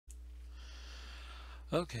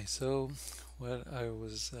Okay, so what I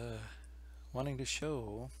was wanting to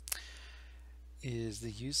show is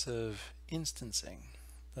the use of instancing,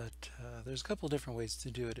 but there's a couple different ways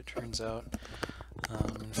to do it, it turns out.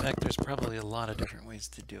 In fact, there's probably a lot of different ways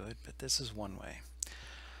to do it, but this is one way.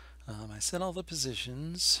 I set all the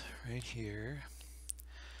positions right here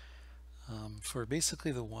for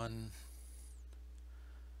basically the one.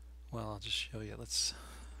 Well, I'll just show you. Let's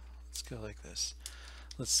go like this.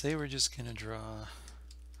 Let's say we're just going to draw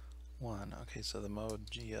one. Okay, so the mode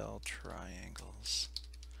GL triangles.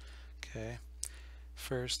 Okay,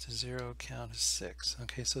 first 0, count is 6.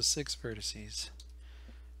 Okay, so 6 vertices.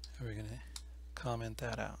 We're going to comment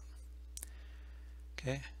that out.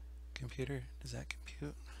 Okay, computer, does that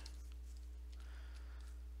compute?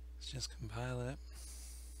 Let's just compile it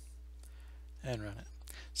and run it.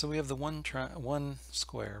 So we have the one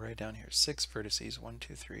square right down here, 6 vertices, 1,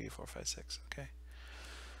 2, 3, 4, 5, 6. Okay,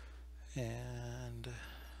 and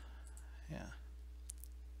yeah.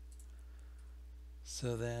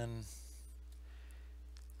 So then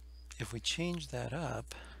if we change that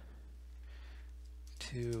up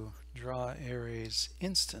to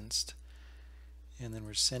glDrawArraysInstanced, and then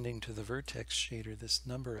we're sending to the Vertex shader this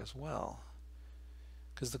number as well,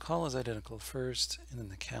 because the call is identical, first and then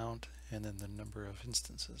the count and then the number of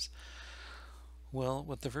instances. Well,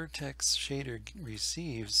 what the Vertex shader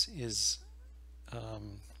receives is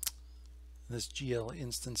this GL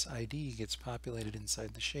instance ID gets populated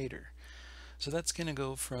inside the shader. So that's going to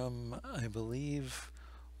go from, I believe,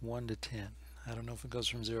 1 to 10. I don't know if it goes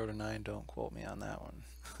from 0 to 9. Don't quote me on that one.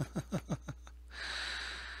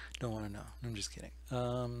 Don't want to know. I'm just kidding.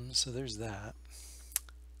 So there's that.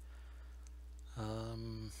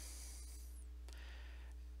 And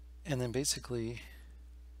then basically,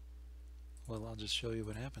 well, I'll just show you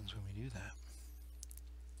what happens when we do that.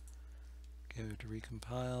 Go to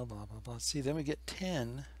recompile, blah, blah, blah. See, then we get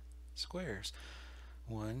 10 squares.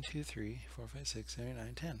 1, 2, 3, 4, 5, 6, 7, 8,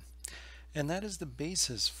 9, 10. And that is the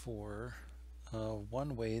basis for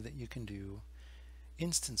one way that you can do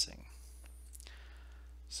instancing.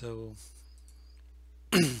 So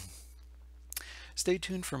stay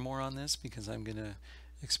tuned for more on this, because I'm going to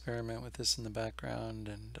experiment with this in the background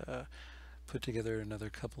and put together another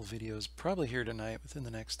couple videos probably here tonight within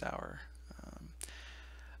the next hour.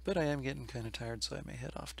 But I am getting kind of tired, so I may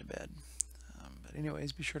head off to bed. But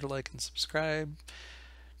anyways, be sure to like and subscribe.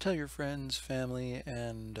 Tell your friends, family,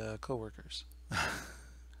 and co-workers.